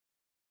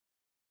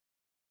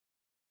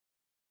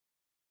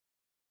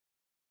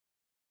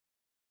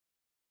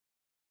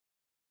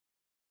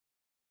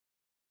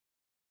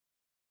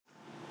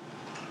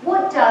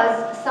what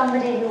does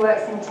somebody who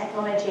works in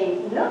technology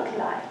look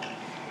like?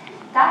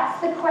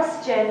 That's the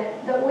question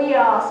that we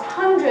asked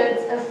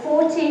hundreds of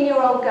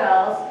 14-year-old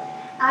girls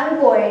and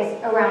boys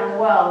around the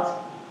world.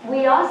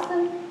 We asked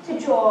them to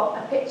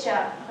draw a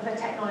picture of a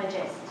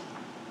technologist.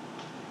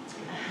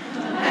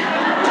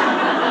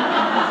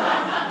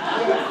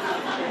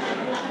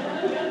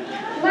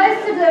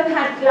 Most of them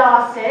had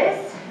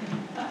glasses.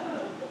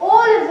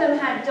 All of them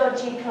had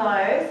dodgy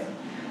clothes.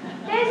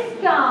 This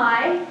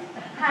guy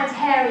had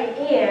hairy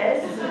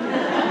ears.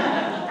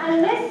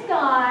 And this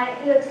guy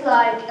looks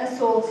like a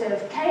sort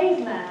of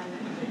caveman.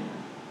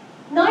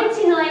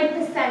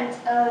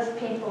 99% of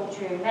people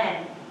drew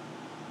men.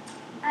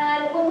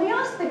 And when we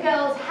asked the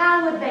girls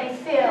how would they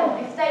feel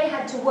if they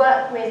had to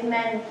work with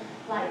men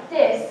like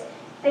this,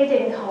 they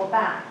didn't hold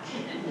back.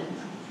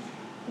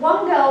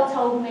 One girl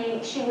told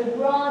me she would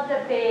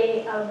rather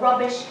be a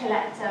rubbish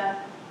collector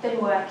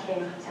than work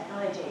in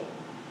technology.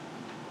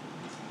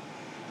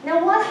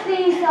 Now, whilst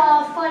these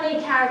are funny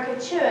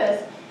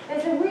caricatures,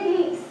 there's a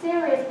really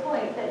serious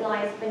point that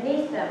lies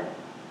beneath them.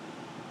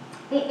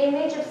 The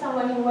image of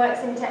someone who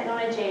works in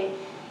technology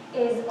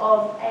is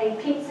of a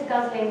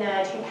pizza-guzzling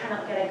nerd who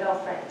cannot get a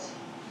girlfriend.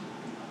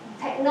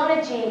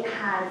 Technology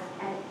has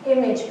an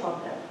image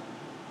problem.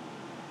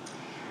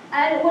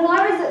 And when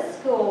I was at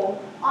school,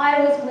 I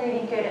was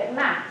really good at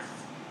maths.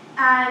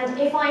 And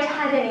if I'd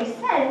had any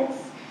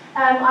sense,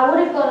 I would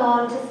have gone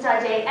on to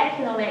study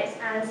economics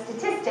and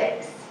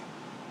statistics.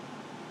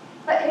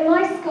 But in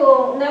my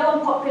school, no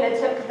one popular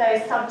took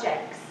those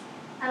subjects,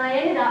 and I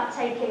ended up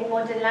taking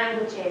modern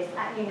languages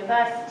at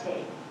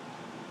university.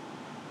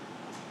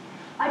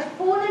 I'd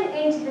fallen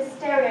into the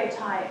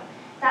stereotype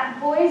that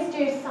boys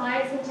do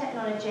science and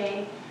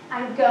technology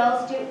and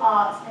girls do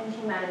arts and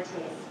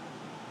humanities.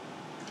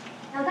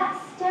 Now that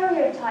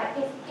stereotype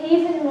is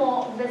even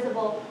more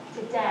visible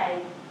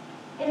today.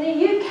 In the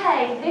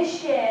UK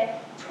this year,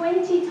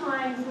 20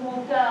 times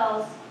more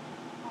girls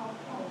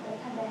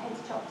they've had their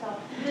heads chopped off.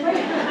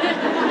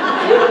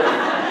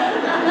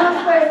 Not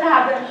supposed to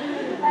happen.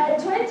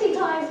 20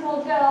 times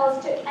more girls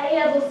took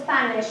A-level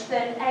Spanish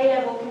than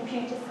A-level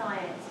computer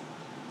science.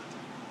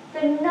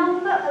 The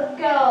number of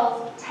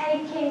girls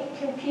taking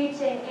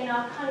computing in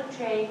our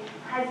country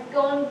has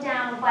gone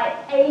down by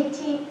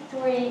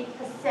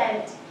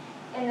 83%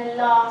 in the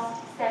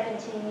last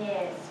 17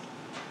 years.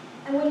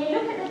 And when you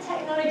look at the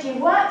technology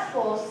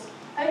workforce,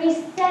 only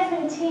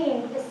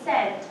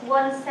 17%,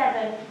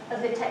 1/7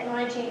 of the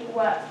technology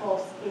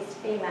workforce is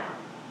female.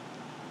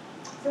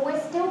 So we're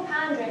still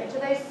pandering to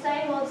those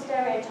same old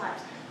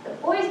stereotypes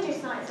that boys do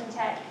science and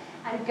tech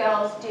and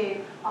girls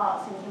do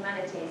arts and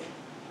humanities.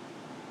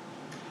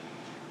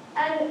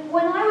 And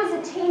when I was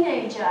a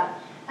teenager,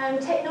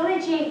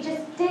 technology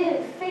just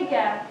didn't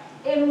figure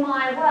in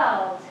my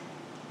world.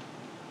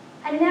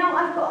 And now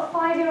I've got a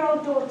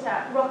 5-year-old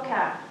daughter,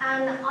 Rocker,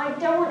 and I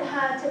don't want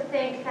her to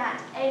think that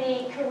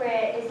any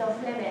career is off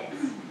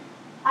limits.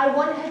 I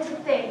want her to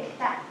think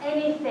that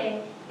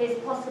anything is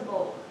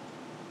possible,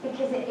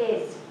 because it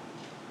is.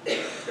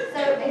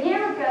 So a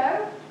year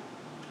ago,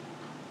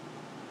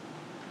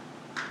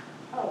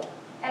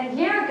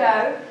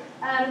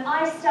 I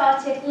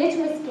started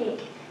Little Miss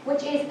Geek,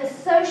 which is a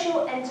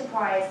social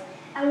enterprise,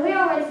 and we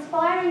are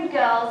inspiring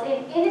girls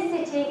in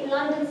inner-city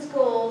London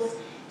schools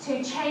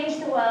to change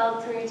the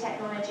world through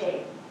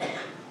technology.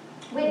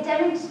 We're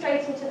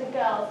demonstrating to the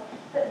girls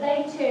that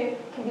they too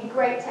can be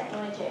great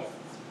technologists.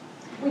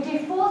 We do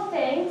 4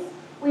 things.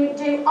 We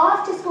do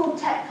after-school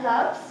tech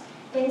clubs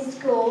in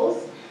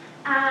schools,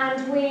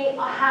 and we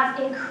have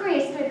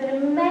increased, with an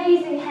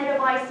amazing head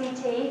of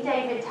ICT,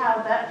 David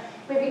Talbot,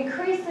 we've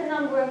increased the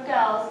number of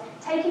girls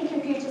taking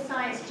computer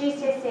science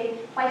GCSE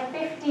by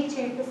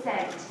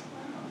 52%.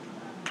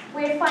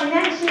 We're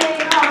financially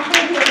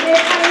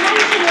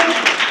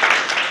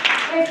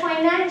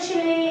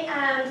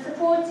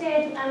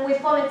supported and with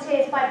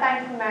volunteers by Bank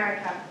of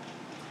America.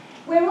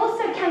 We're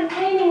also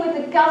campaigning with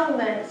the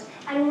government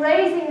and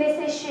raising this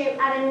issue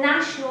at a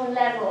national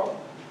level.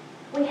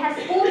 We have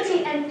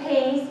 40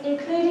 MPs,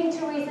 including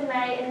Theresa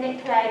May and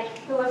Nick Clegg,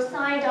 who have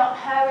signed up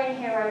Her in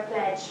Hero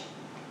pledge.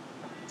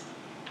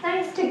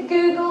 Thanks to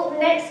Google,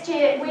 next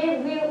year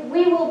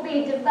we will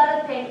be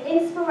developing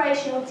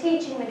inspirational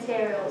teaching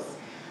materials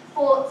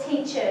for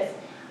teachers.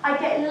 I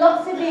get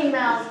lots of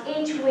emails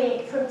each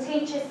week from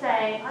teachers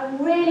saying, I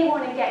really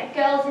want to get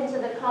girls into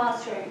the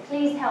classroom,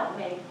 please help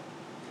me.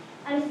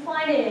 And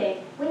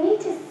finally, we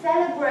need to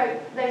celebrate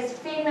those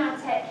female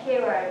tech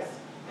heroes.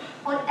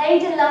 On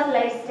Ada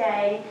Lovelace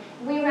Day,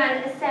 we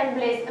ran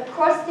assemblies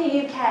across the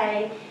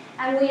UK,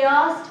 and we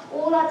asked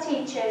all our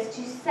teachers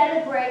to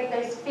celebrate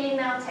those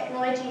female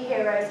technology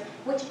heroes,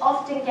 which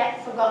often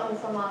get forgotten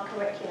from our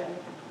curriculum.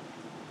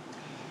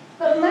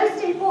 But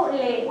most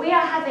importantly, we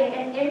are having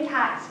an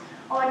impact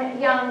on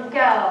young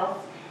girls.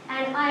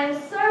 And I am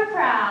so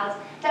proud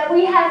that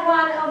we have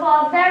one of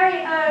our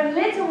very own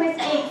Little Miss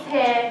Geeks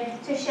here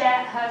to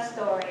share her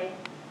story.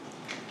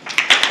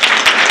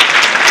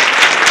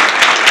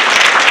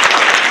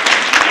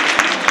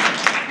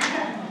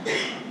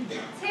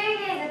 2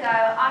 years ago,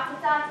 after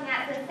starting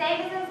at St.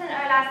 Stevenson's and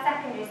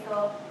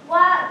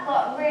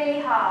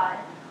hard.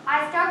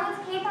 I struggled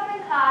to keep up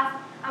in class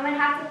and would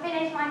have to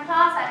finish my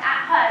class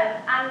at home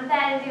and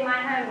then do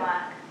my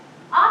homework.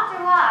 After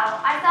a while,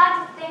 I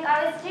started to think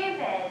I was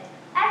stupid.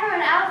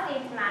 Everyone else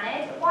seemed to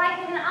manage, why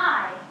couldn't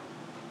I?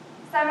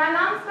 So my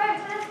mum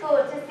spoke to the school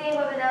to see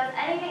whether there was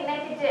anything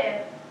they could do,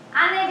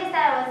 and they just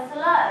said I was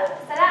slow,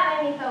 so that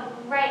made me feel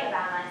great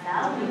about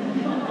myself.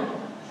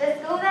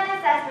 The school then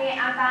assessed me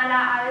and found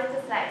out I was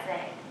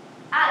dyslexic.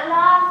 At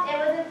last, it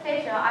was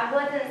official, I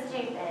wasn't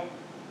stupid.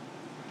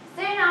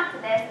 Soon after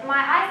this,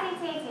 my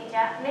ICT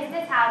teacher,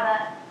 Mr.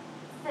 Talbot,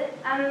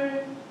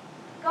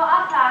 got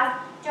our class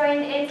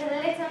joined into the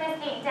Little Miss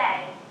Geek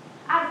Day.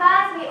 At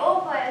first, we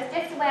all thought it was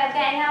just a way of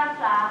getting out of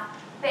class,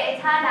 but it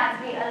turned out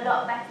to be a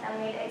lot better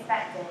than we'd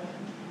expected.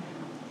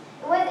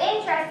 It was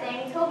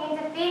interesting talking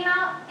to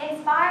female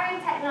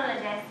inspiring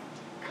technologists,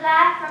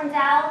 Claire from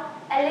Dell,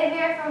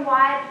 Olivia from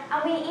Wired, and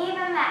we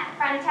even met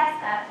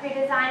Francesca, who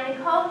designed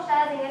Nicole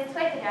Scherzinger's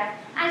Twitter dress,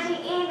 and she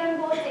even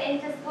brought it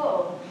into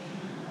school.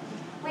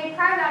 We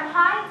programmed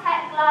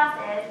high-tech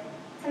glasses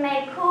to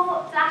make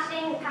cool,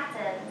 flashing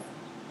patterns.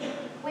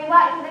 We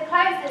worked with a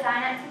clothes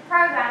designer to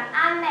program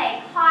and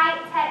make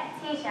high-tech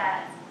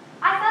t-shirts.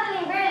 I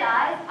suddenly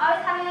realised I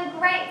was having a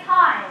great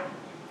time.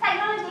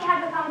 Technology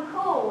had become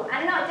cool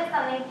and not just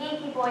something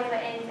geeky boys were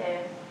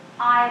into.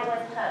 I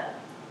was hooked.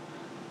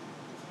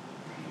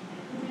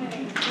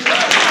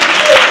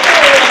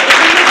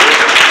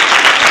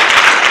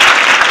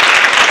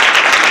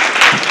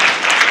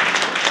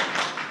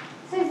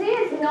 So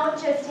Zia's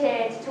not just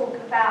here to talk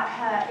about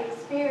her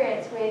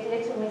experience with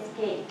Little Miss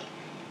Geek.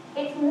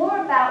 It's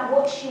more about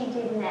what she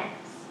did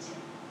next.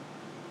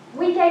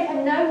 We gave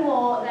her no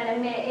more than a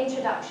mere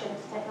introduction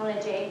to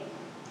technology.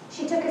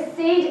 She took a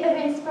seed of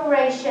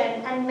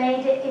inspiration and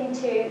made it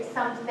into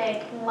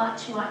something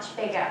much, much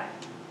bigger.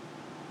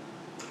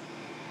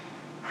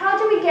 How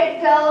do we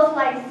get girls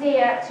like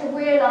Zia to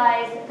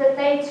realise that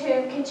they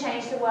too can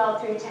change the world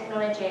through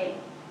technology?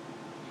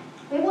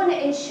 We want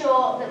to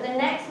ensure that the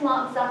next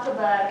Mark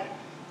Zuckerberg,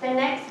 the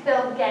next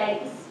Bill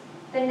Gates,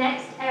 the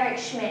next Eric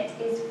Schmidt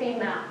is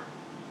female.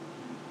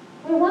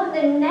 We want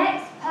the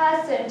next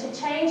person to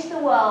change the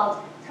world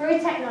through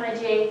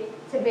technology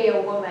to be a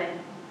woman.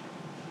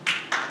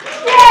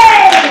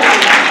 Yay!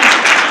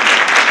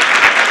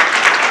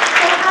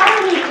 So how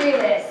do we do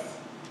this?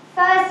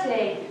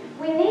 Firstly,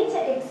 we need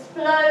to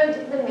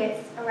explode the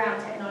myths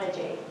around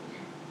technology.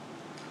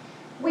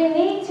 We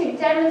need to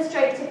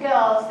demonstrate to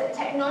girls that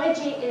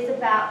technology is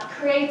about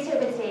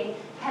creativity,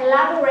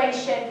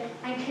 collaboration,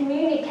 and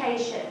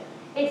communication.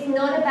 It's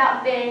not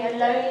about being a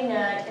lonely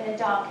nerd in a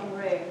darkened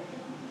room.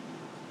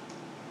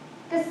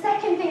 The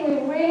second thing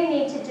we really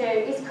need to do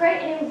is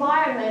create an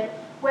environment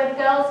where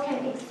girls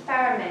can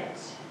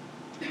experiment.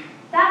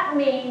 That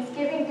means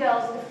giving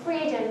girls the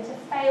freedom to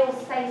fail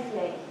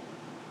safely.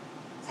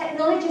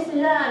 Technologists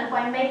learn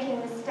by making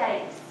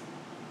mistakes.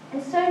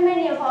 And so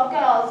many of our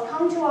girls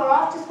come to our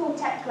after-school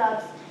tech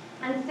clubs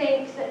and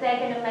think that they're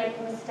going to make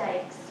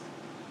mistakes.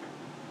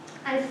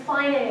 And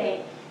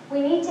finally, we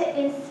need to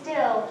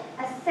instill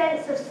a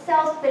sense of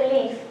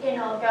self-belief in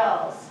our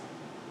girls.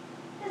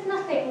 There's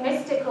nothing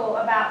mystical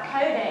about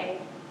coding.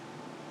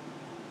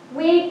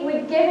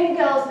 We're giving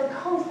girls the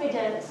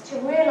confidence to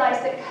realise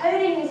that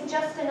coding is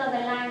just another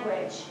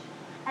language,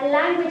 a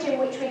language in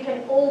which we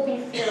can all be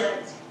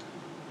fluent.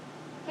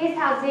 Here's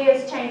how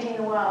Zia's changing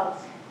the world.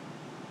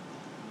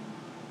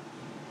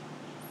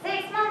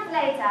 6 months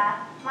later,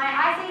 my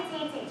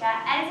ICT teacher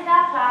entered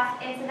our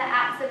class into the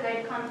Apps Are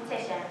Good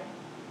competition.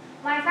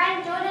 My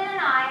friend Jordan and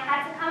I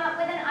had to come up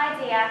with an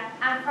idea,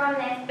 and from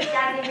this,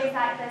 Jazzy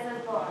Recyclers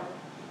was born.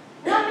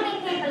 Not many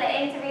people are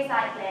into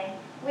recycling.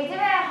 We do it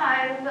at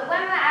home, but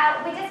when we're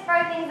out, we just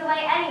throw things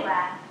away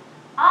anywhere.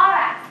 Our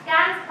app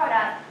scans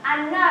products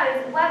and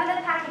knows whether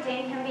the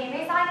packaging can be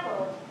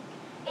recycled.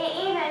 It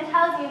even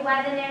tells you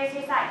where the nearest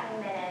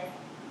recycling bin is.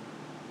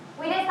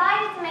 We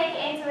decided to make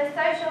it into a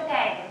social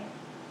game.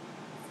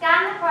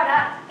 Scan the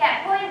product,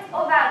 get points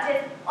or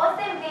vouchers, or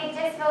simply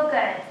just feel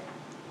good.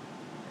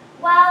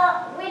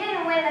 Well, we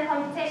didn't win the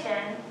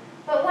competition,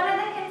 but one of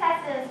the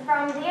contestants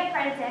from The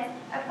Apprentice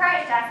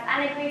approached us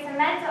and agreed to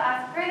mentor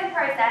us through the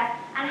process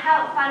and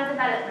help fund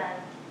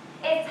development.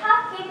 It's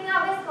tough keeping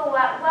up with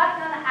schoolwork,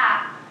 working on the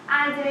app,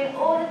 and doing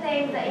all the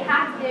things that you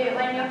have to do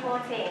when you're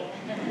 14.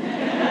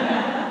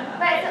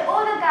 But to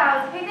all the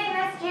girls who think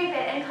they're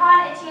stupid and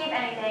can't achieve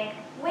anything,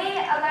 we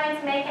are going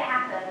to make it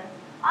happen.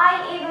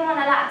 I even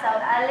won a laptop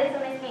at a Little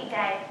Miss Geek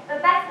Day,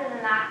 but better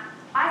than that,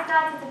 I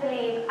started to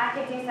believe I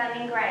could do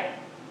something great.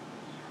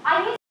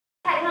 I used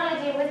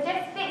technology was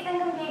just fixing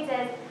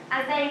computers and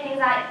saying things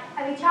like,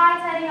 have you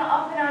tried turning it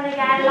off and on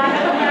again like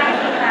on the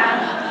IT crowd?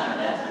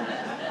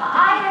 But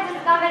I have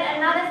discovered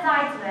another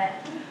side to it.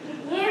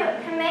 You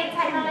can make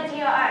technology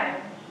your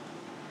own.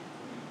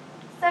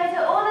 So to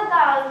all the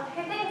girls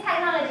who think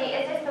technology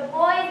is just for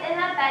boys in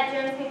their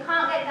bedrooms who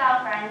can't get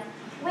girlfriends,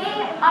 we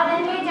are the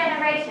new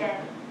generation,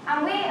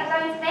 and we are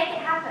going to make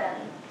it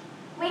happen.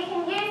 We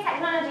can use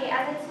technology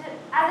as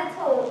a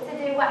tool to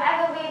do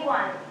whatever we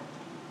want.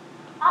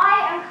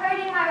 I am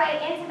coding my way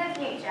into the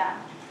future,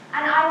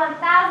 and I want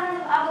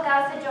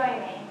girls to join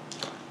me.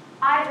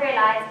 I've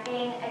realised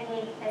being a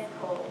geek is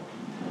cool.